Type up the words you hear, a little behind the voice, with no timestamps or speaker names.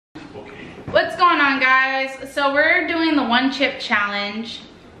guys, so we're doing the one chip challenge.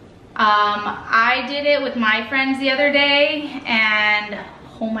 I did it with my friends the other day and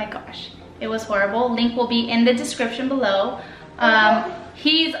oh my gosh, it was horrible. Link will be in the description below.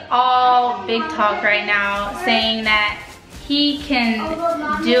 He's all big talk right now saying that he can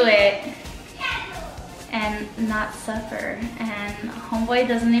do it and not suffer, and homeboy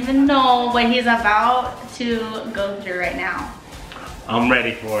doesn't even know what he's about to go through right now. I'm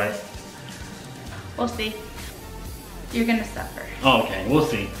ready for it. We'll see. You're gonna suffer. Oh, okay, we'll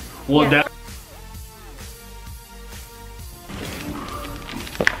see. We'll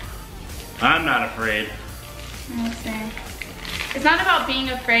I'm not afraid. We'll see. It's not about being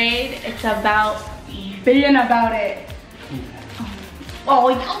afraid, it's about being about it.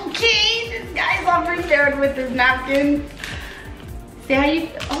 Oh, okay, this guy's all prepared with his napkin. See how you,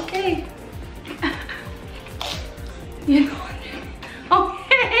 okay. You know,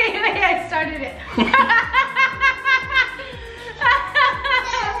 okay, wait, I started it.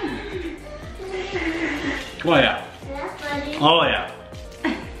 Oh yeah. Oh yeah.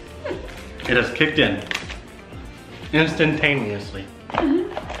 It has kicked in. Instantaneously.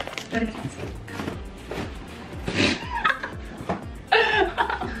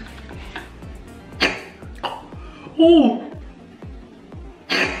 Ooh.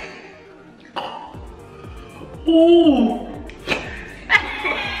 Ooh.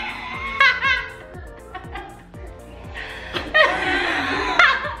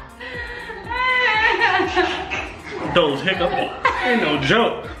 Those hiccups ain't no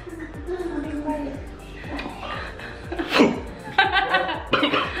joke.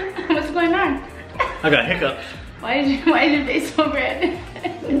 What's going on? I got hiccups. Why is your face so red?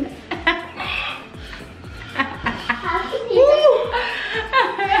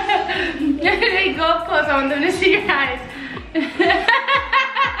 Hey, go up close. I want them to see your eyes.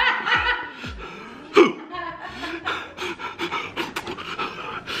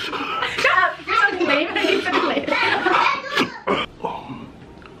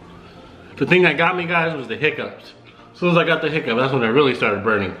 The thing that got me, guys, was the hiccups. As soon as I got the hiccup, that's when it really started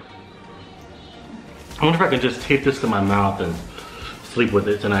burning. I wonder if I can just tape this to my mouth and sleep with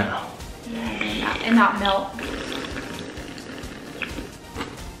it tonight. And not melt.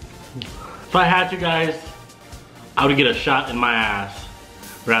 If I had to, guys, I would get a shot in my ass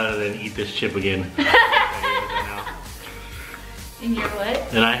rather than eat this chip again. In your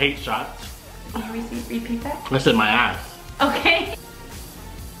what? And I hate shots. Can you repeat that? I said my ass. Okay.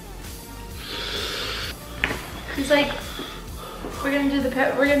 He's like, we're gonna do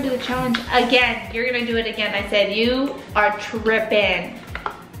the challenge again. You're gonna do it again. I said, you are tripping.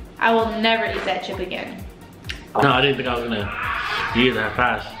 I will never eat that chip again. No, I didn't think I was gonna eat it that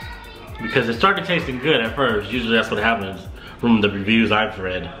fast. Because it started tasting good at first. Usually that's what happens from the reviews I've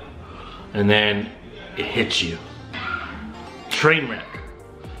read. And then it hits you. Train wreck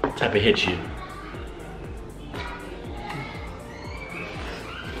type of hits you.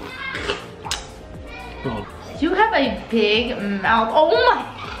 Oh. You have a big mouth. Oh my.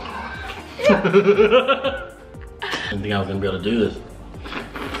 I didn't think I was gonna be able to do this.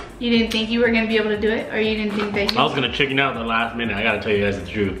 You didn't think you were gonna be able to do it? Or you didn't think that I was gonna chicken out the last minute. I gotta tell you guys the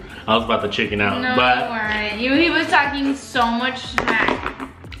truth. I was about to chicken out. No, but you weren't. He was talking so much smack.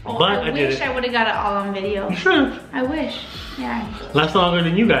 Oh, but I wish I would have got it all on video. You should. I wish. Yeah. Lasts longer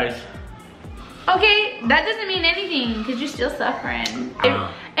than you guys. Okay, that doesn't mean anything because you're still suffering.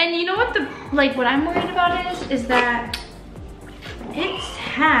 And you know what what I'm worried about is that it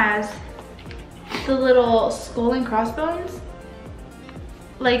has the little skull and crossbones.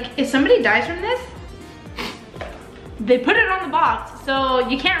 Like, if somebody dies from this, they put it on the box, so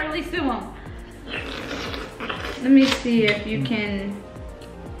you can't really sue them. Let me see if you can.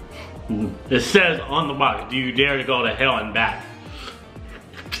 It says on the box, do you dare to go to hell and back?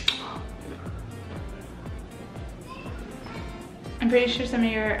 I'm pretty sure some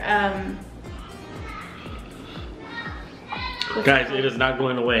of your, guys, it is not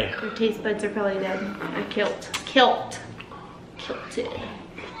going away. Your taste buds are probably dead. Or kilted.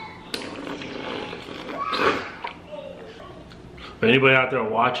 For anybody out there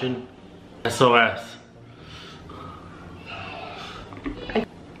watching, SOS.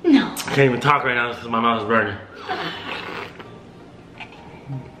 No. I can't even talk right now because my mouth is burning.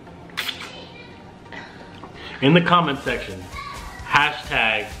 In the comment section,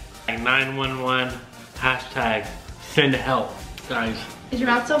 hashtag 911, hashtag send help, guys. Is your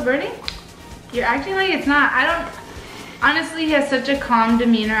mouth still burning? You're acting like it's not. I don't, honestly, he has such a calm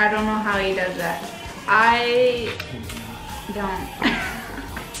demeanor. I don't know how he does that. I don't.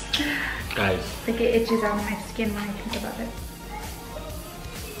 Guys. Like it itches on my skin when I think about it.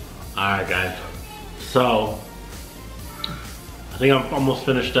 Alright guys. So, I think I'm almost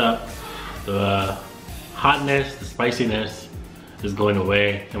finished up. The hotness, the spiciness is going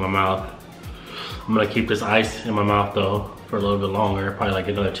away in my mouth. I'm gonna keep this ice in my mouth though for a little bit longer, probably like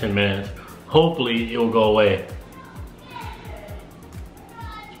another 10 minutes. Hopefully it will go away.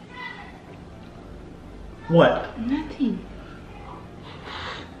 What? Nothing.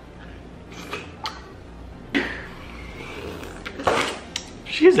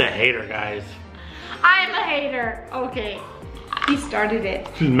 She's a hater, guys. I'm a hater. Okay. He started it.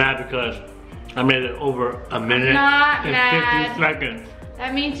 She's mad because I made it over a minute and 50 seconds.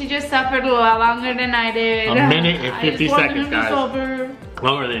 That means you just suffered a lot longer than I did. A minute and 50 seconds, guys.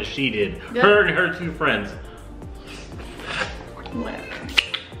 Longer than she did. Yep. Her and her 2 friends. Whatever.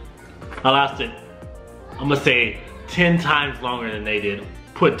 I lasted, I'm gonna say, 10 times longer than they did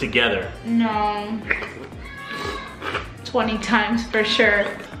put together. No. 20 times for sure.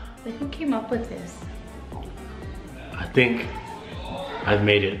 Like, who came up with this? I think I've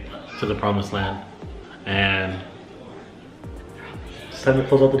made it to the promised land. And it's time to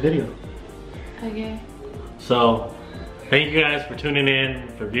close out the video. Okay. So, thank you guys for tuning in,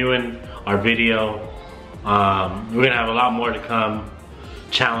 for viewing our video. We're gonna have a lot more to come.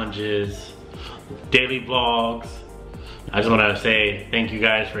 Challenges, daily vlogs. I just wanna say thank you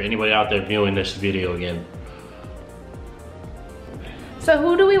guys for anybody out there viewing this video again. So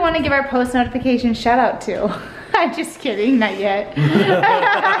who do we want to give our post notification shout out to? I'm just kidding, not yet.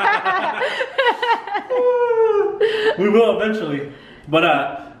 We will eventually.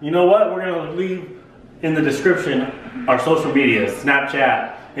 But you know what? We're gonna leave in the description our social media,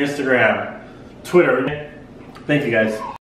 Snapchat, Instagram, Twitter. Thank you guys.